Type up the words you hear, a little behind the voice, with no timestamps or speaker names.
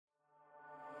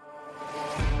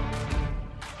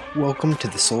Welcome to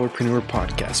the Solarpreneur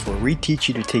Podcast, where we teach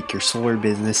you to take your solar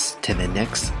business to the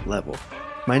next level.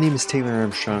 My name is Taylor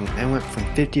Armstrong. I went from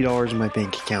 $50 in my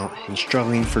bank account and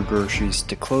struggling for groceries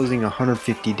to closing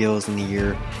 150 deals in a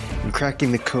year and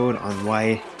cracking the code on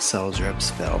why sales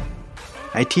reps fail.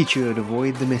 I teach you to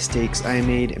avoid the mistakes I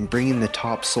made and bring in the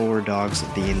top solar dogs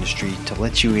of the industry to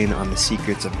let you in on the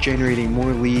secrets of generating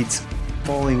more leads,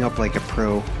 following up like a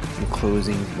pro, and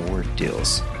closing more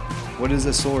deals. What is a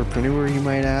solarpreneur, you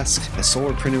might ask? A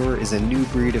solarpreneur is a new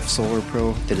breed of solar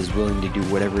pro that is willing to do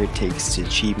whatever it takes to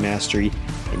achieve mastery,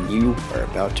 and you are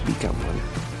about to become one.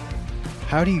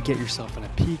 How do you get yourself in a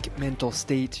peak mental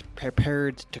state,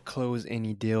 prepared to close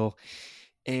any deal,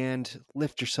 and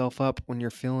lift yourself up when you're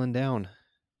feeling down?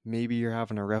 Maybe you're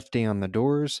having a rough day on the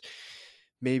doors.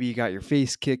 Maybe you got your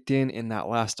face kicked in that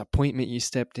last appointment you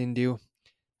stepped into.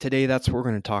 Today, that's what we're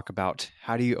going to talk about.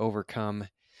 How do you overcome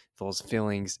those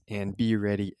feelings and be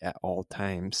ready at all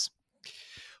times?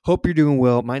 Hope you're doing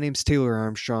well. My name's Taylor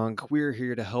Armstrong. We're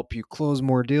here to help you close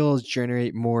more deals,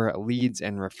 generate more leads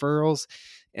and referrals,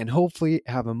 and hopefully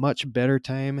have a much better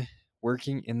time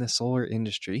working in the solar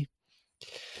industry.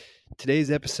 Today's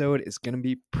episode is going to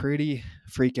be pretty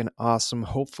freaking awesome.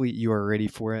 Hopefully you are ready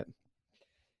for it.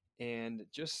 And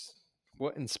just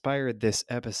what inspired this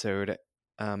episode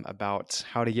about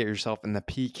how to get yourself in the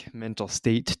peak mental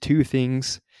state. Two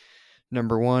things.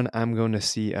 Number one, I'm going to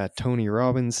see Tony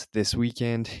Robbins this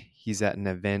weekend. He's at an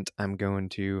event I'm going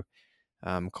to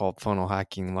called Funnel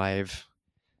Hacking Live.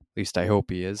 At least I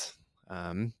hope he is.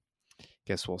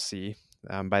 Guess we'll see.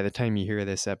 By the time you hear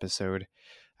this episode,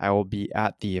 I will be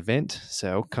at the event.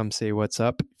 So come say what's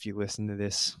up if you listen to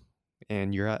this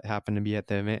and you happen to be at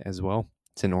the event as well.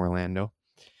 It's in Orlando.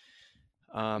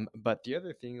 But the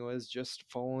other thing was just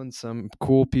following some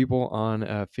cool people on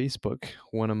Facebook.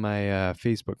 One of my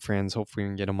Facebook friends, hopefully we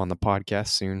can get him on the podcast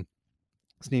soon.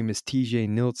 His name is TJ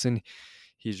Nilsson.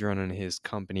 He's running his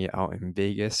company out in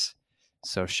Vegas.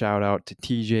 So shout out to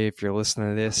TJ if you're listening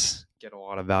to this. Get a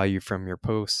lot of value from your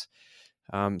posts.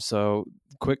 So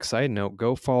quick side note,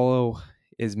 go follow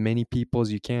as many people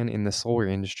as you can in the solar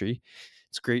industry.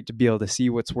 It's great to be able to see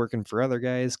what's working for other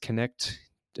guys, connect,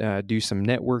 do some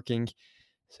networking.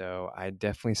 So I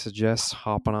definitely suggest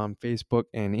hopping on Facebook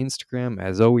and Instagram.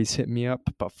 As always, hit me up,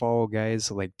 but follow guys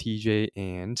like TJ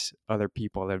and other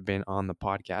people that have been on the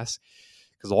podcast,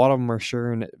 because a lot of them are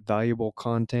sharing valuable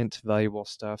content, valuable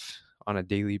stuff on a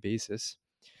daily basis.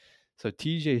 So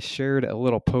TJ shared a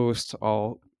little post.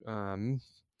 I'll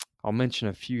mention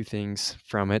a few things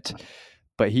from it,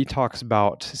 but he talks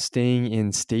about staying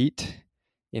in state.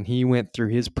 And he went through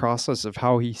his process of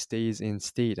how he stays in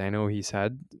state. I know he's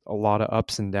had a lot of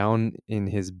ups and downs in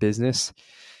his business.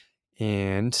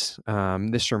 And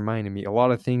this reminded me, a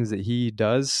lot of things that he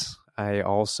does, I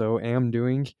also am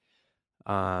doing.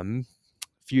 A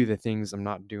few of the things I'm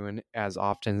not doing as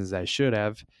often as I should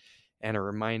have. And it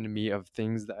reminded me of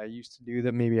things that I used to do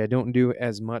that maybe I don't do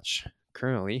as much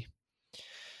currently.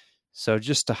 So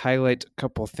just to highlight a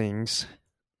couple things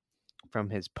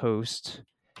from his post.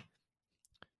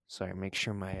 Sorry, make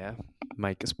sure my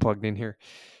mic is plugged in here.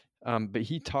 But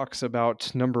he talks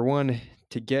about, number one,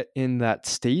 to get in that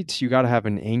state, you got to have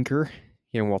an anchor.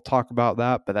 And we'll talk about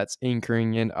that, but that's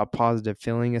anchoring in a positive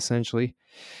feeling, essentially.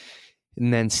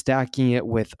 And then stacking it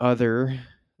with other,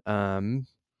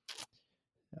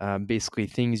 basically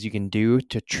things you can do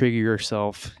to trigger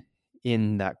yourself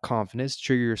in that confidence,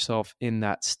 trigger yourself in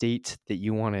that state that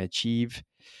you want to achieve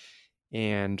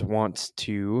and want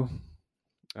to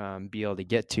be able to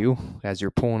get to as you're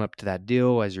pulling up to that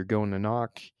deal, as you're going to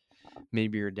knock,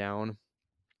 maybe you're down.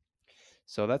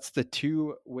 So that's the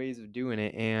two ways of doing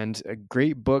it. And a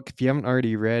great book, if you haven't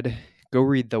already read, go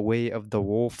read The Way of the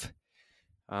Wolf.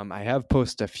 I have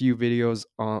posted a few videos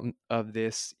of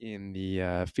this in the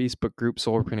Facebook group,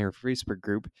 Solarpreneur Facebook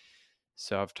group.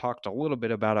 So I've talked a little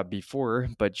bit about it before,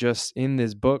 but just in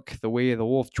this book, The Way of the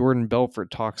Wolf, Jordan Belfort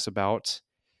talks about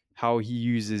how he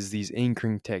uses these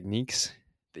anchoring techniques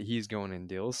that he's going in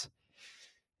deals.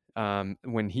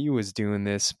 When he was doing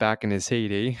this back in his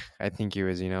heyday, I think he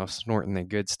was, snorting the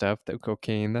good stuff, the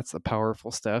cocaine. That's the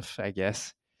powerful stuff, I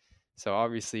guess. So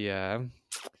obviously, I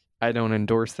don't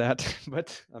endorse that,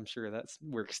 but I'm sure that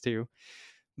works too.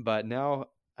 But now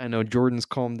I know Jordan's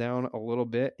calmed down a little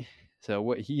bit. So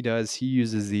what he does, he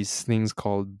uses these things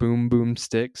called boom boom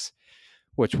sticks,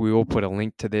 which we will put a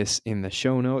link to this in the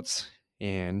show notes.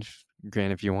 And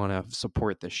Grant, if you want to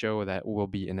support the show, that will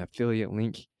be an affiliate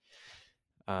link.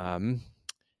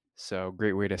 So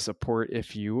great way to support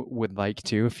if you would like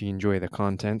to, if you enjoy the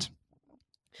content.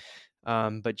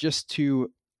 But just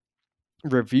to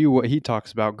review what he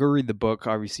talks about, go read the book.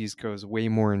 Obviously, he goes way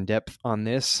more in depth on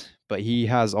this, but he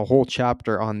has a whole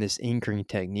chapter on this anchoring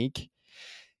technique.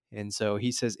 And so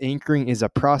he says anchoring is a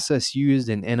process used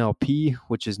in NLP,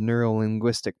 which is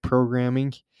neuro-linguistic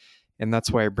programming. And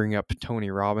that's why I bring up Tony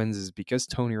Robbins, is because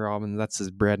Tony Robbins, that's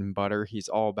his bread and butter. He's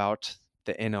all about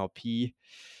the NLP.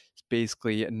 It's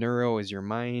basically neuro is your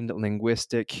mind,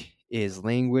 linguistic is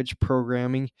language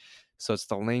programming. So it's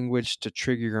the language to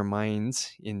trigger your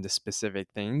minds into specific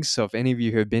things. So if any of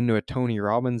you have been to a Tony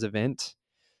Robbins event,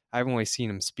 I've only seen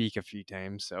him speak a few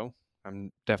times, so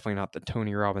I'm definitely not the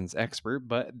Tony Robbins expert,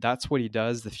 but that's what he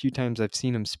does. The few times I've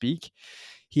seen him speak,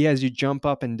 he has you jump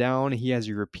up and down. He has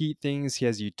you repeat things. He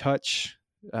has you touch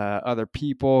other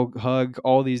people, hug,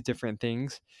 all these different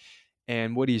things.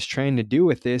 And what he's trying to do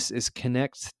with this is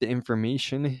connect the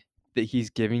information that he's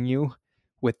giving you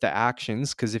with the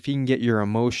actions. Because if he can get your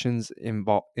emotions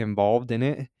involved in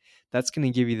it, that's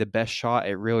going to give you the best shot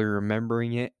at really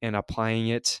remembering it and applying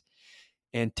it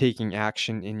and taking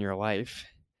action in your life.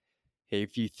 Hey,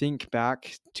 if you think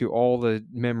back to all the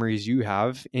memories you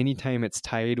have, anytime it's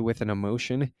tied with an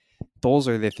emotion, those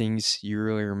are the things you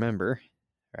really remember,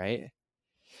 right?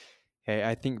 Hey,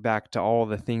 I think back to all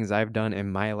the things I've done in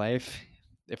my life.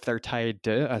 If they're tied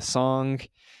to a song,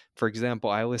 for example,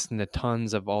 I listened to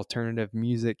tons of alternative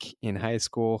music in high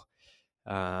school.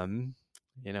 Everyone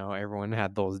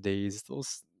had those days,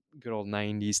 those good old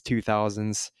 90s,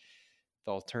 2000s.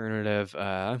 The alternative,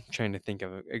 trying to think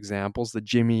of examples, the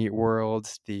Jimmy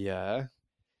World, the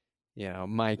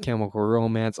My Chemical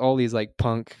Romance, all these like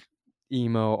punk,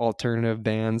 emo, alternative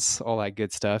bands, all that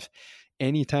good stuff.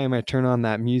 Anytime I turn on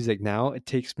that music now, it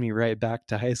takes me right back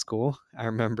to high school. I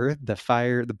remember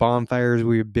the bonfires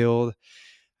we would build.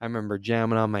 I remember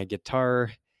jamming on my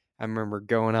guitar. I remember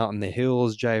going out in the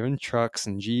hills, driving trucks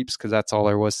and Jeeps, because that's all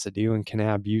there was to do in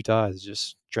Kanab, Utah, is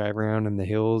just drive around in the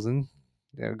hills and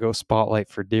go spotlight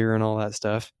for deer and all that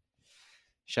stuff.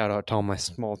 Shout out to all my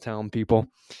small town people.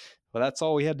 Well, that's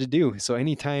all we had to do. So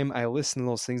anytime I listen to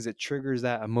those things, it triggers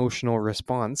that emotional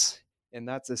response. And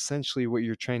that's essentially what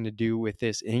you're trying to do with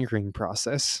this anchoring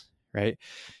process, right?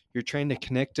 You're trying to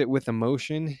connect it with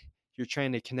emotion. You're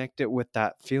trying to connect it with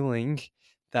that feeling,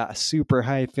 that super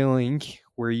high feeling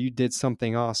where you did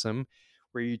something awesome,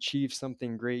 where you achieved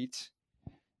something great.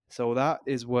 So that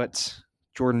is what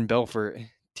Jordan Belfort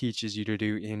teaches you to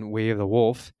do in Way of the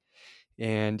Wolf.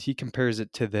 And he compares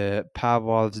it to the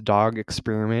Pavlov's dog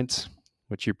experiment,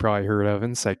 which you probably heard of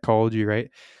in psychology, right?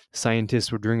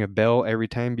 Scientists would ring a bell every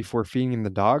time before feeding the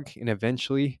dog, and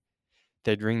eventually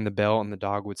they'd ring the bell and the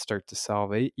dog would start to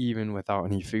salivate even without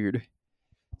any food.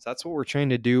 So that's what we're trying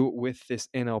to do with this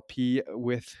NLP,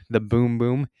 with the Boom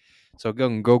Boom. So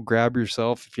go grab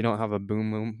yourself. If you don't have a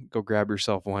Boom Boom, go grab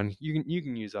yourself one. You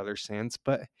can use other scents,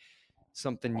 but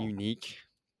something unique,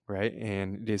 right?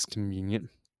 And it is convenient.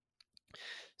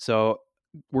 So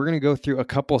we're going to go through a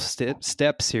couple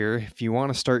steps here. If you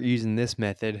want to start using this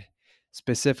method,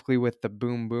 specifically with the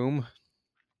Boom Boom,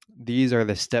 these are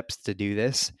the steps to do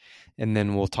this. And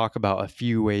then we'll talk about a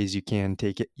few ways you can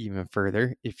take it even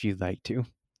further if you'd like to.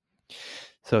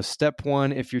 So step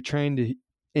one, if you're trying to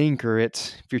anchor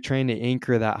it, if you're trying to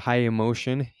anchor that high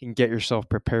emotion and get yourself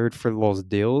prepared for those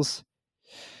deals,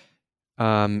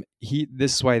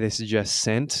 this is why they suggest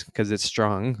scent, because it's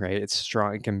strong, right? It's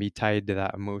strong. It can be tied to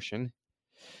that emotion.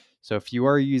 So if you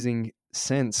are using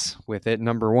scents with it,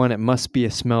 number one, it must be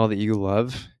a smell that you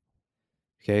love.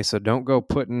 Okay, so don't go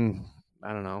putting,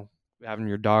 having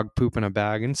your dog poop in a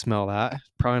bag and smell that.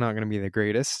 Probably not going to be the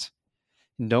greatest.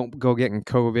 And don't go getting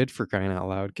COVID, for crying out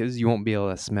loud, because you won't be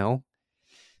able to smell.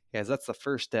 Guys, that's the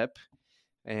first step.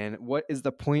 And what is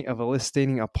the point of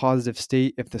eliciting a positive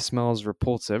state if the smell is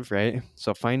repulsive, right?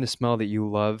 So find a smell that you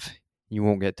love, you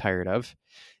won't get tired of.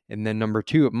 And then number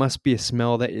two, it must be a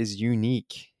smell that is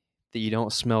unique, that you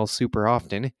don't smell super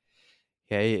often.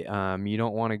 Okay, you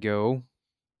don't want to go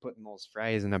putting those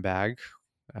fries in a bag.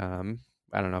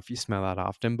 I don't know if you smell that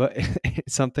often, but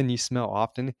it's something you smell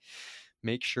often.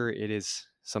 Make sure it is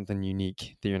something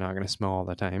unique that you're not going to smell all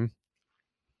the time.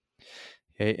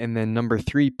 Okay, and then number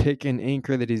three, pick an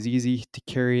anchor that is easy to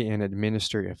carry and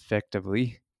administer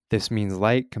effectively. This means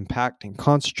light, compact, and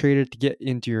concentrated to get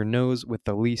into your nose with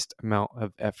the least amount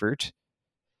of effort.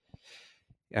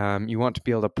 You want to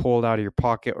be able to pull it out of your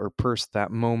pocket or purse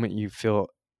that moment you feel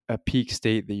a peak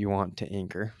state that you want to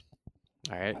anchor.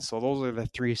 All right, so those are the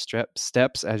three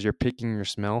steps as you're picking your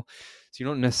smell. So you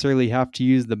don't necessarily have to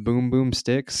use the Boom Boom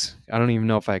sticks. I don't even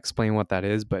know if I explain what that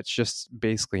is, but it's just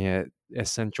basically an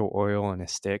essential oil and a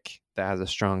stick that has a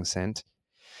strong scent.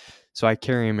 So I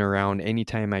carry them around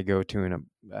anytime I go to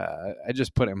I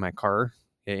just put it in my car.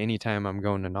 Okay, anytime I'm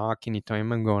going to knock,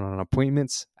 anytime I'm going on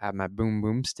appointments, I have my boom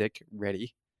boom stick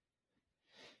ready.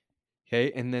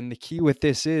 Okay, and then the key with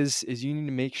this is you need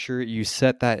to make sure you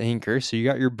set that anchor. So you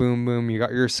got your boom boom, you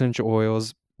got your essential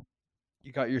oils,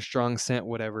 you got your strong scent,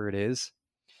 whatever it is.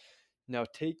 Now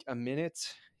take a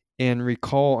minute and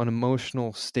recall an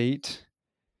emotional state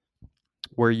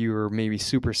where you were maybe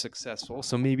super successful.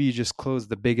 So maybe you just closed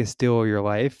the biggest deal of your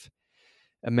life.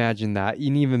 Imagine that.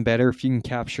 And even better, if you can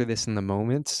capture this in the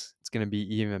moment, it's going to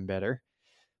be even better.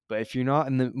 But if you're not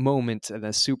in the moment,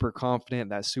 that super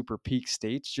confident, that super peak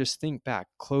state, just think back.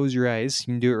 Close your eyes.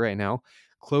 You can do it right now.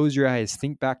 Close your eyes.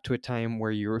 Think back to a time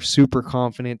where you were super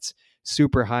confident,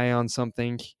 super high on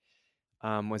something,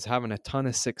 was having a ton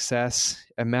of success.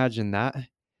 Imagine that.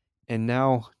 And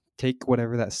now take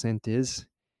whatever that scent is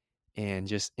and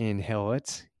just inhale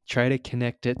it. Try to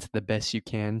connect it the best you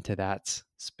can to that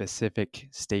specific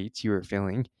state you were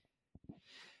feeling.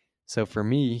 So for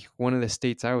me, one of the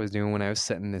states I was doing when I was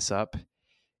setting this up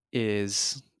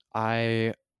is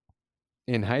in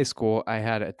high school, I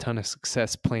had a ton of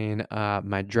success playing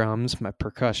my drums, my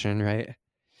percussion, right?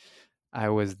 I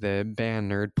was the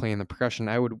band nerd playing the percussion.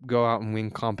 I would go out and win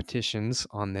competitions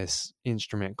on this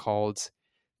instrument called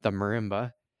the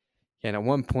marimba. And at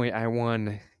one point, I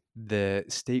won the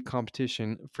state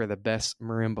competition for the best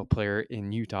marimba player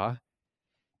in Utah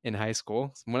in high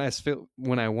school.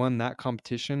 When I won that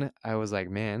competition, I was like,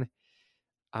 man,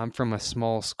 I'm from a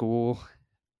small school.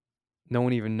 No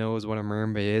one even knows what a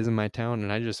marimba is in my town,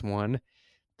 and I just won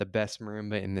the best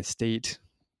marimba in the state,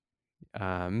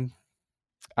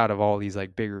 out of all these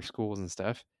like bigger schools and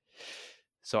stuff.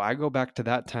 So I go back to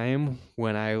that time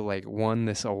when I like won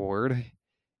this award,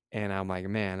 and I'm like,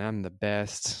 man, I'm the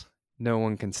best. No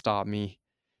one can stop me.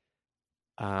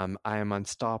 I am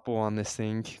unstoppable on this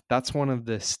thing. That's one of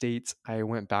the states I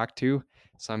went back to.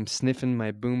 So I'm sniffing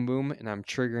my boom boom and I'm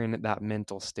triggering that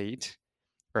mental state,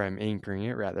 or I'm anchoring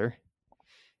it rather.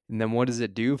 And then what does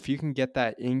it do? If you can get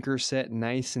that anchor set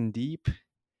nice and deep,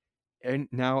 and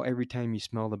now every time you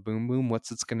smell the boom boom,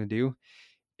 what's it's going to do?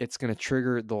 It's going to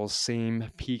trigger those same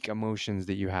peak emotions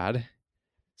that you had.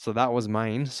 So that was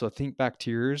mine. So think back to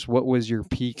yours. What was your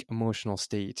peak emotional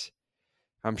state?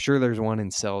 I'm sure there's one in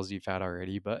cells you've had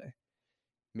already, but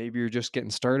maybe you're just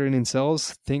getting started in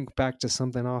cells. Think back to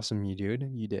something awesome you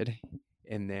did,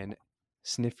 and then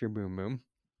sniff your boom boom.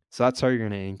 So that's how you're going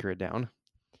to anchor it down.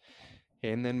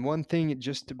 And then one thing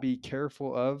just to be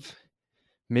careful of,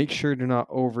 make sure to not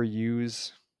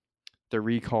overuse the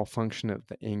recall function of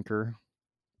the anchor.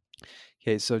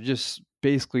 Okay, so just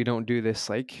basically don't do this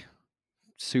like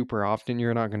super often.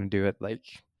 You're not going to do it like,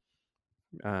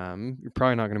 you're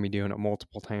probably not going to be doing it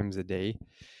multiple times a day.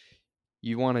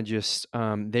 You want to just,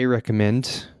 they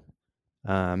recommend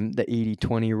the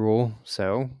 80-20 rule.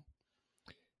 So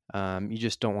you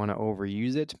just don't want to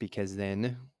overuse it, because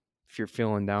then if you're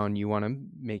feeling down, you want to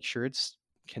make sure it's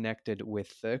connected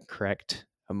with the correct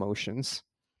emotions.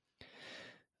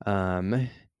 And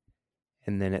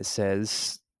then it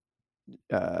says,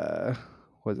 what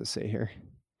does it say here?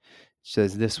 It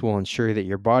says this will ensure that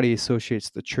your body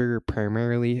associates the trigger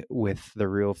primarily with the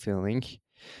real feeling.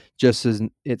 Just as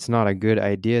it's not a good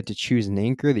idea to choose an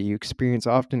anchor that you experience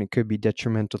often, it could be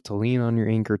detrimental to lean on your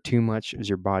anchor too much, as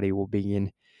your body will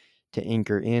begin to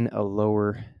anchor in a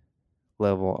lower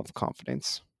level of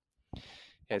confidence.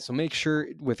 Okay, so make sure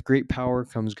with great power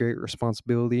comes great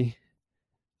responsibility,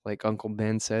 like Uncle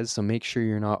Ben says. So make sure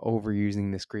you're not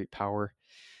overusing this great power.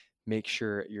 Make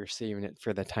sure you're saving it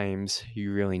for the times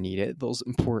you really need it, those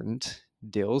important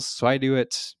deals. So I do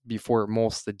it before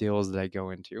most of the deals that I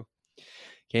go into.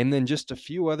 Okay, and then just a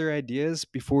few other ideas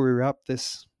before we wrap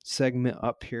this segment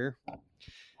up here.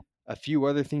 A few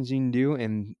other things you can do,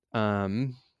 and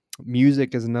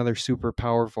music is another super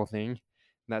powerful thing.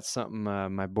 That's something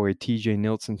my boy TJ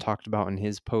Nilsson talked about in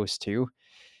his post too.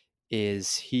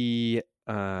 Is he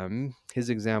his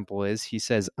example is, he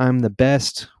says, I'm the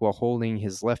best, while holding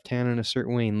his left hand in a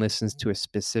certain way and listens to a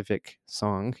specific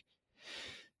song.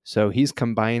 So he's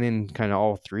combining kind of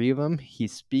all three of them.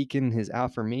 He's speaking his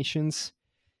affirmations,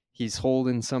 he's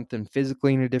holding something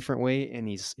physically in a different way, and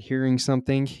he's hearing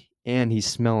something, and he's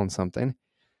smelling something.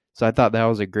 So I thought that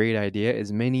was a great idea.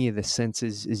 As many of the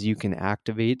senses as you can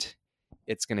activate,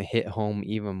 it's going to hit home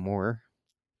even more.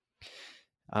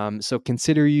 So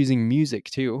consider using music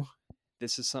too.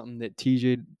 This is something that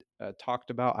TJ talked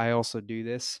about. I also do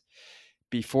this.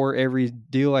 Before every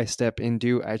deal I step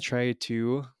into, I try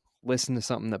to listen to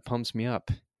something that pumps me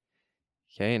up.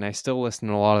 Okay, and I still listen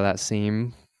to a lot of that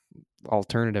same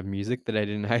alternative music that I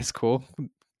did in high school,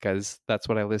 because that's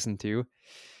what I listened to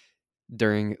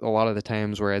during a lot of the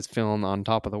times where I was feeling on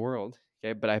top of the world.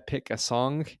 Okay, but I pick a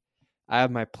song. I have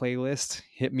my playlist.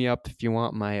 Hit me up if you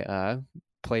want my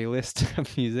playlist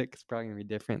of music. It's probably going to be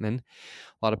different than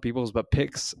a lot of people's, but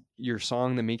picks your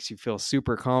song that makes you feel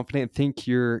super confident. Think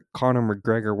you're Conor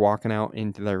McGregor walking out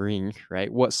into the ring,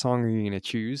 right? What song are you going to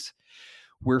choose?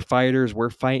 We're fighters. We're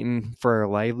fighting for our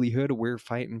livelihood. We're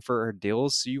fighting for our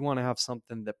deals. So you want to have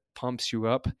something that pumps you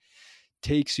up,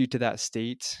 takes you to that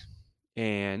state,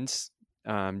 and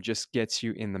just gets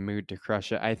you in the mood to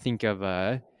crush it. I think of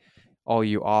all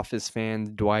you Office fans,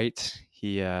 Dwight.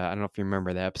 He, I don't know if you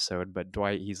remember the episode, but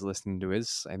Dwight, he's listening to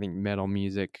his, I think, metal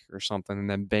music or something, and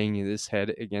then banging his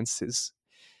head against his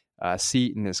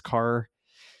seat in his car,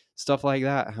 stuff like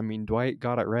that. I mean, Dwight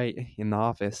got it right in The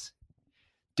Office.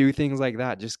 Do things like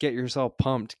that. Just get yourself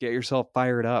pumped, get yourself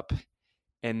fired up.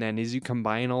 And then as you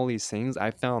combine all these things,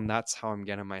 I found that's how I'm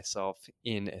getting myself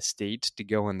in a state to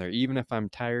go in there. Even if I'm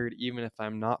tired, even if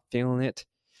I'm not feeling it,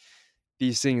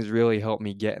 these things really help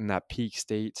me get in that peak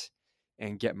state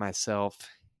and get myself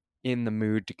in the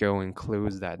mood to go and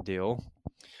close that deal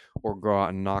or go out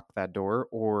and knock that door.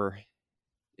 Or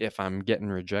if I'm getting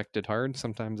rejected hard,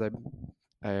 sometimes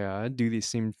I do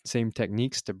these same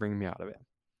techniques to bring me out of it.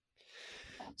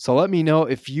 So let me know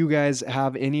if you guys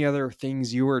have any other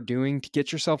things you are doing to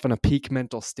get yourself in a peak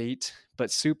mental state, but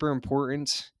super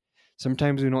important.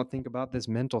 Sometimes we don't think about this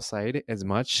mental side as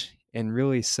much, and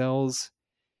really sales,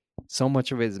 so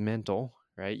much of it is mental,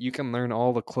 right? You can learn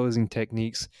all the closing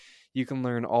techniques. You can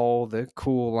learn all the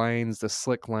cool lines, the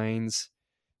slick lines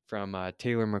from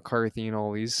Taylor McCarthy and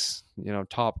all these,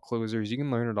 top closers. You can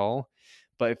learn it all.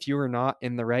 But if you are not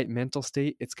in the right mental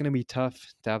state, it's going to be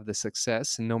tough to have the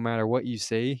success. And no matter what you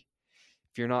say,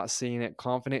 if you're not saying it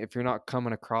confident, if you're not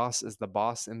coming across as the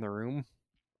boss in the room,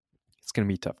 it's going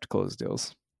to be tough to close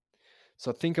deals.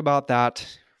 So think about that.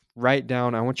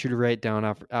 I want you to write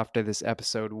down after this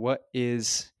episode, what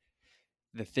is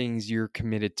the things you're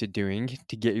committed to doing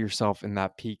to get yourself in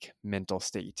that peak mental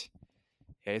state.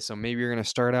 Okay, so maybe you're going to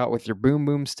start out with your boom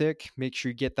boom stick. Make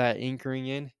sure you get that anchoring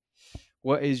in.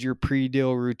 What is your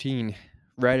pre-deal routine?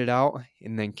 Write it out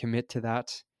and then commit to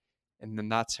that. And then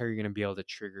that's how you're going to be able to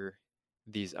trigger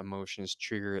these emotions,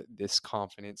 trigger this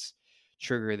confidence,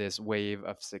 trigger this wave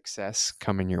of success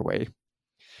coming your way.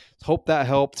 Hope that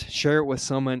helped. Share it with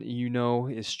someone you know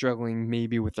is struggling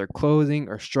maybe with their closing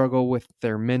or struggle with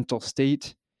their mental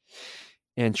state.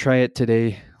 And try it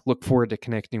today. Look forward to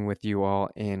connecting with you all,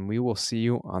 and we will see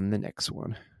you on the next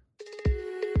one.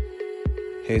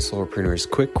 Hey solopreneurs,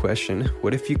 quick question.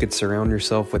 What if you could surround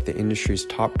yourself with the industry's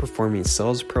top performing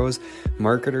sales pros,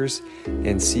 marketers,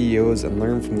 and CEOs and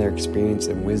learn from their experience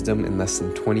and wisdom in less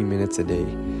than 20 minutes a day?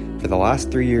 For the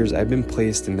last 3 years, I've been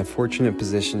placed in the fortunate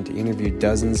position to interview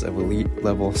dozens of elite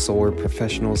level solar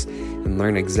professionals and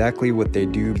learn exactly what they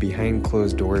do behind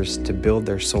closed doors to build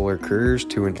their solar careers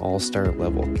to an all-star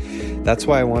level. That's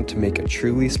why I want to make a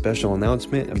truly special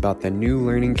announcement about the new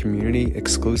learning community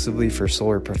exclusively for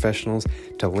solar professionals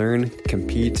to learn,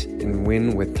 compete, and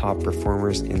win with top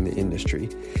performers in the industry.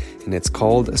 And it's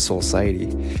called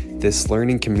Soulciety. This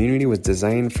learning community was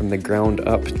designed from the ground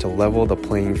up to level the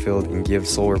playing field and give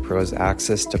solar pros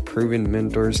access to proven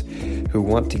mentors who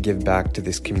want to give back to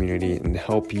this community and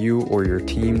help you or your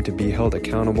team to be held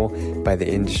accountable by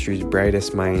the industry's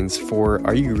brightest minds for,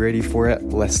 are you ready for it,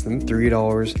 less than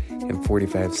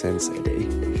 $3.45 a day.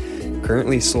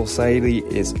 Currently, Soulciety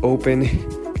is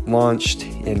open, launched,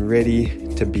 and ready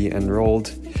to be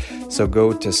enrolled. So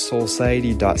go to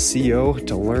soulciety.co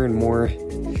to learn more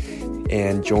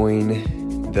and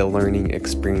join the learning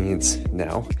experience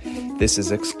now. This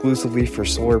is exclusively for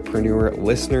Solarpreneur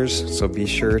listeners, so be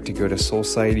sure to go to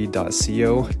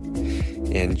soulciety.co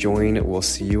and join. We'll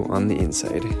see you on the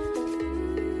inside.